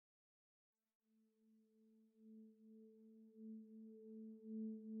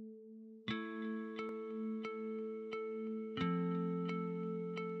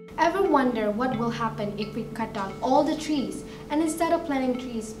Ever wonder what will happen if we cut down all the trees and instead of planting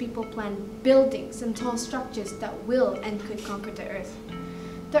trees, people plant buildings and tall structures that will and could conquer the earth?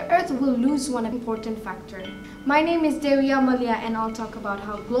 The earth will lose one important factor. My name is Dewi Amalia and I'll talk about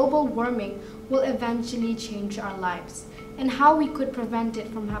how global warming will eventually change our lives and how we could prevent it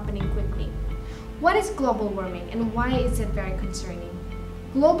from happening quickly. What is global warming and why is it very concerning?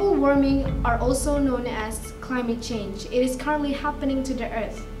 Global warming are also known as climate change. It is currently happening to the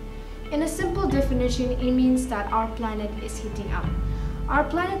earth. In a simple definition, it means that our planet is heating up. Our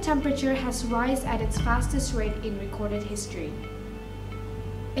planet temperature has risen at its fastest rate in recorded history.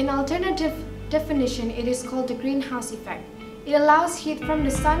 In alternative definition, it is called the greenhouse effect. It allows heat from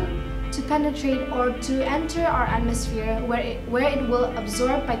the sun to penetrate or to enter our atmosphere where it will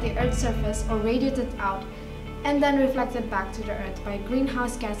absorb by the Earth's surface or radiated out and then reflected back to the Earth by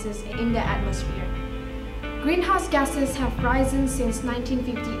greenhouse gases in the atmosphere. Greenhouse gases have risen since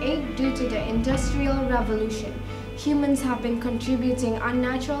 1958 due to the Industrial Revolution. Humans have been contributing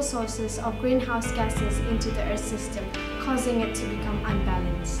unnatural sources of greenhouse gases into the Earth system, causing it to become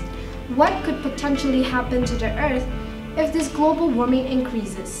unbalanced. What could potentially happen to the Earth if this global warming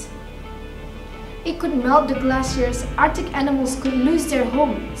increases? It could melt the glaciers, Arctic animals could lose their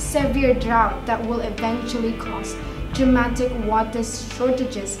home, severe drought that will eventually cause dramatic water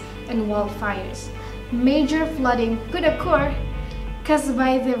shortages and wildfires. Major flooding could occur caused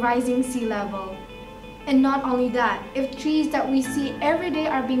by the rising sea level. And not only that, if trees that we see every day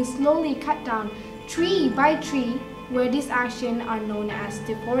are being slowly cut down, tree by tree, where these actions are known as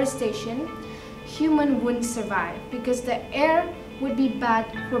deforestation, humans wouldn't survive because the air would be bad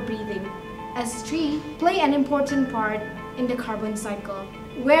for breathing, as trees play an important part in the carbon cycle,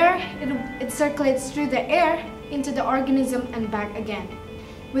 where it circulates through the air into the organism and back again.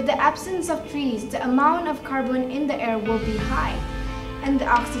 With the absence of trees, the amount of carbon in the air will be high and the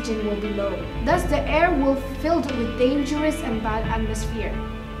oxygen will be low. Thus, the air will be filled with dangerous and bad atmosphere,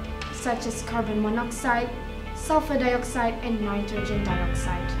 such as carbon monoxide, sulfur dioxide, and nitrogen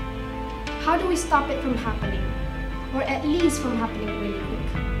dioxide. How do we stop it from happening? Or at least from happening really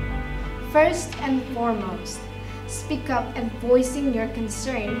quick? First and foremost, speak up and voicing your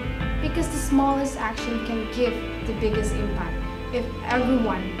concern because the smallest action can give the biggest impact if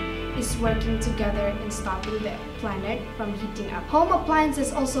everyone is working together in stopping the planet from heating up. Home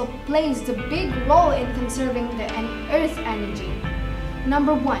appliances also plays the big role in conserving the earth energy.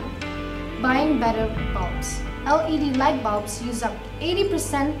 Number 1, buying better bulbs. LED light bulbs use up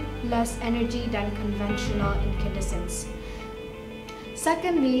 80% less energy than conventional incandescents.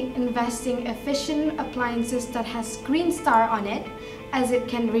 Secondly, investing efficient appliances that has green star on it, as it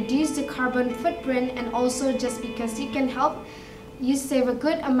can reduce the carbon footprint and also just because it can help you save a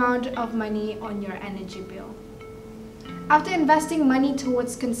good amount of money on your energy bill. After investing money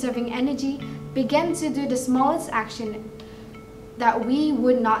towards conserving energy, begin to do the smallest action that we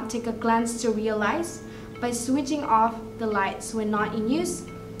would not take a glance to realize by switching off the lights when not in use.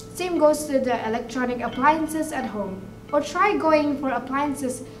 Same goes to the electronic appliances at home. Or try going for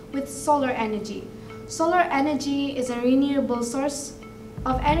appliances with solar energy. Solar energy is a renewable source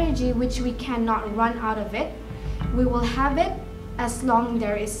of energy which we cannot run out of it. We will have it as long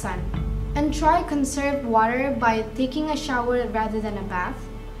there is sun. And try conserve water by taking a shower rather than a bath,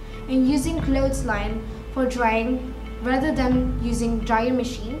 and using clothesline for drying rather than using dryer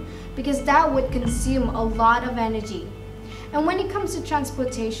machine because that would consume a lot of energy. And when it comes to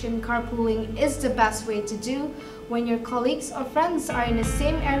transportation, carpooling is the best way to do. When your colleagues or friends are in the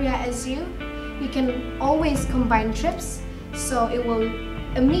same area as you can always combine trips so it will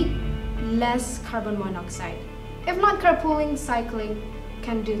emit less carbon monoxide. If not carpooling, cycling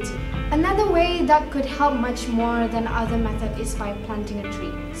can do too. Another way that could help much more than other method is by planting a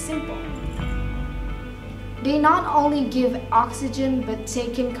tree. Simple. They not only give oxygen but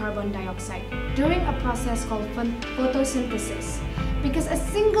take in carbon dioxide during a process called photosynthesis, because a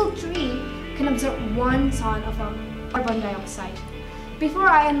single tree can absorb 1 ton of carbon dioxide. Before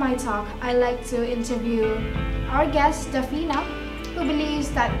I end my talk, I like to interview our guest, Dewi, who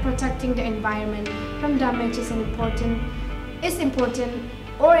believes that protecting the environment from damage is important,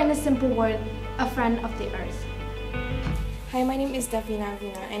 or in a simple word, a friend of the earth. Hi, my name is Devi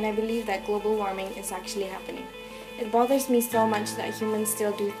and I believe that global warming is actually happening. It bothers me so much that humans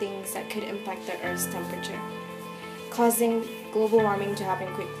still do things that could impact the Earth's temperature, causing global warming to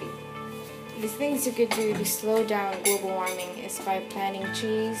happen quickly. The things you could do to slow down global warming is by planting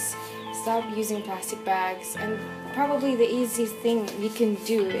trees, stop using plastic bags, and probably the easiest thing you can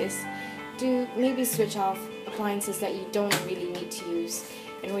do is to maybe switch off appliances that you don't really need to use.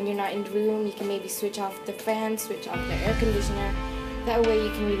 And when you're not in the room, you can maybe switch off the fan, switch off the air conditioner, That way you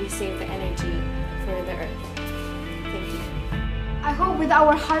can really save the energy for the earth. Thank you. I hope with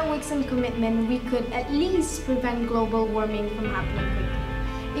our hard work and commitment, we could at least prevent global warming from happening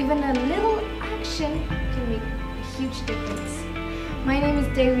quickly. Even a little action can make a huge difference. My name is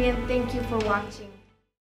Dewi and thank you for watching.